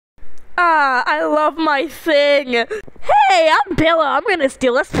I love my thing. Hey, I'm Bella. I'm gonna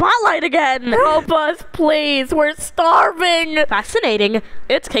steal a spotlight again. Help us, please. We're starving. Fascinating.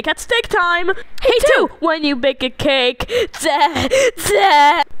 It's cake at steak time. Hey, too. When you bake a cake.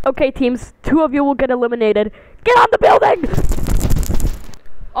 Okay, teams. 2 of you will get eliminated. Get on the building.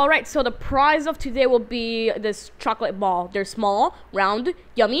 Alright, so the prize of today will be this chocolate ball. They're small, round,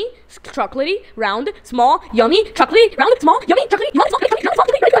 yummy, chocolatey, round, small, yummy, chocolatey, round, small, yummy, chocolatey,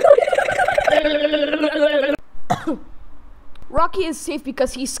 small. Rocky is safe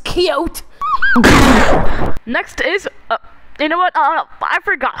because he's cute. Next is, you know what? I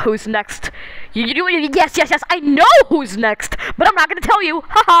forgot who's next. Yes, I know who's next, but I'm not gonna tell you.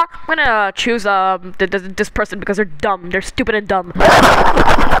 Haha. I'm gonna choose this person because they're dumb. They're stupid and dumb.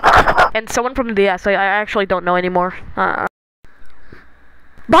 And someone from the S. I actually don't know anymore.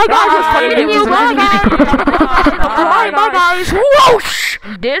 Bye guys. Bye guys. Whoosh!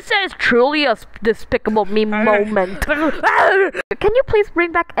 This is truly a despicable me moment. Can you please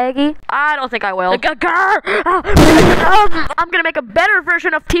bring back Eggy? I don't think I will. I'm gonna make a better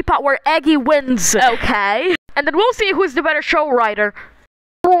version of TPOT where Eggy wins. Okay. And then we'll see who's the better show writer.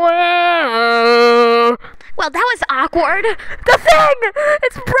 Well, that was awkward. The thing!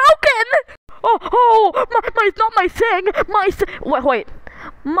 It's broken! Oh, not my thing. Wait.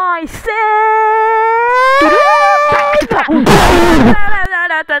 My thing!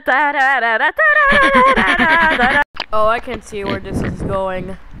 Oh, I can see where this is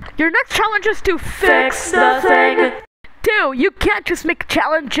going. Your next challenge is to fix the thing. 2, you can't just make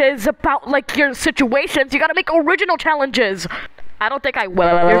challenges about, like, your situations. You gotta make original challenges. I don't think I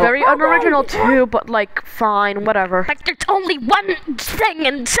will. You're very unoriginal too, but like, fine, whatever. Like, there's only one thing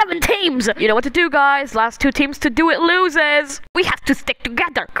in 7 teams! You know what to do, guys. Last 2 teams to do it loses. We have to stick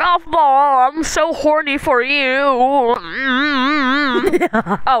together. Golf ball, I'm so horny for you.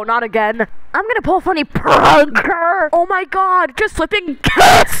 Oh, not again. I'm gonna pull a funny prank. Oh my god, just slipping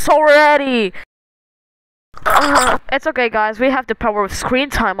kiss already. It's okay, guys. We have the power of screen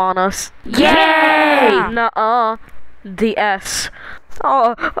time on us. Yay! Nuh-uh. The S.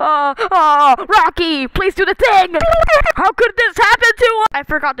 Oh, Rocky, please do the thing! How could this happen to us? I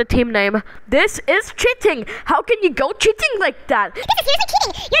forgot the team name. This is cheating. How can you go cheating like that? This is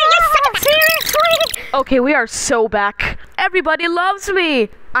seriously cheating. You're seriously. Okay, we are so back. Everybody loves me.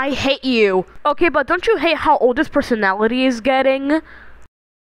 I hate you. Okay, but don't you hate how old this personality is getting?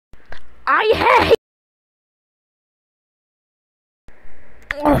 I hate.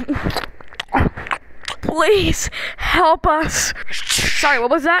 Please help us. Sorry, what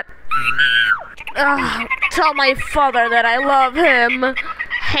was that? Tell my father that I love him.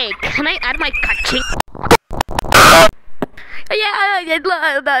 Hey, can I add my kaching?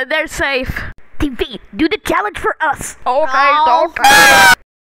 Yeah, they're safe. TV, do the challenge for us. Okay.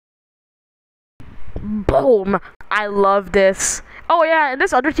 Boom. I love this. Oh yeah, and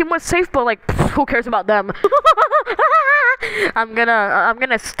this other team was safe, but like, who cares about them? I'm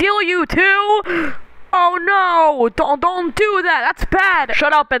gonna steal you too. Oh no! Don't do that! That's bad!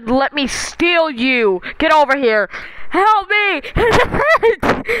 Shut up and let me steal you! Get over here! Help me!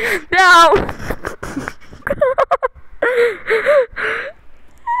 No!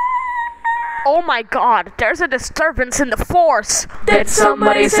 Oh my god, there's a disturbance in the force! Did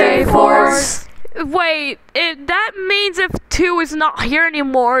somebody say force? Wait, that means if 2 is not here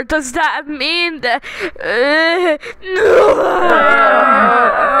anymore, does that mean that...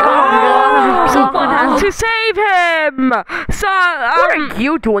 Someone has to save him! So, what are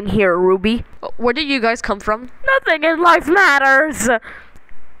you doing here, Ruby? Where did you guys come from? Nothing in life matters!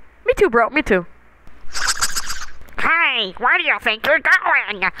 Me too, bro, me too. Hey, where do you think you're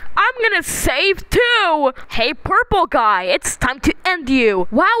going? I'm gonna save 2! Hey, purple guy, it's time to end you!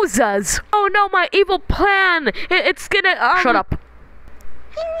 Wowzers! Oh no, my evil plan! It's gonna, Shut up.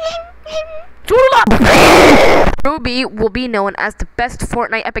 Ruby will be known as the best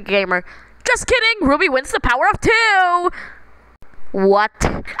Fortnite epic gamer. Just kidding! Ruby wins the power of 2! What?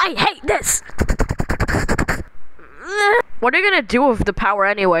 I hate this! What are you gonna do with the power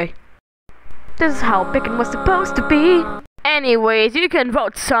anyway? This is how big it was supposed to be. Anyways, you can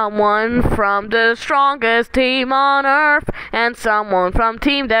vote someone from the strongest team on Earth and someone from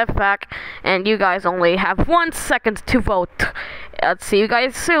Team Deathpack. And you guys only have 1 second to vote. I'll see you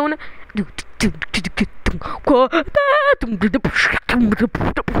guys soon.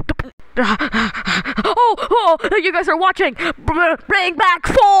 Oh, you guys are watching. Bring back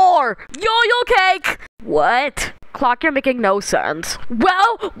 4. Yo-yo cake. What? Clock, you're making no sense.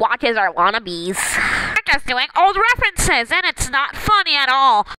 Well, watches are wannabes. We're just doing old references, and it's not funny at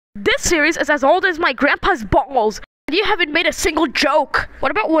all. This series is as old as my grandpa's balls. You haven't made a single joke. What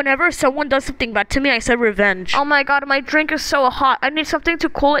about whenever someone does something bad to me, I said revenge? Oh my god, my drink is so hot. I need something to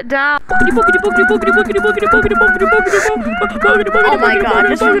cool it down. Oh my god,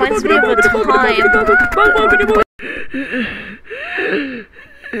 this reminds me of a time.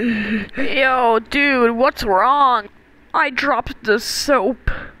 Yo, dude, what's wrong? I dropped the soap.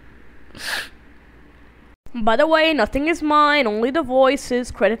 By the way, nothing is mine, only the voices.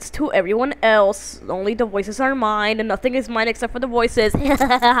 Credits to everyone else. Only the voices are mine, and nothing is mine except for the voices.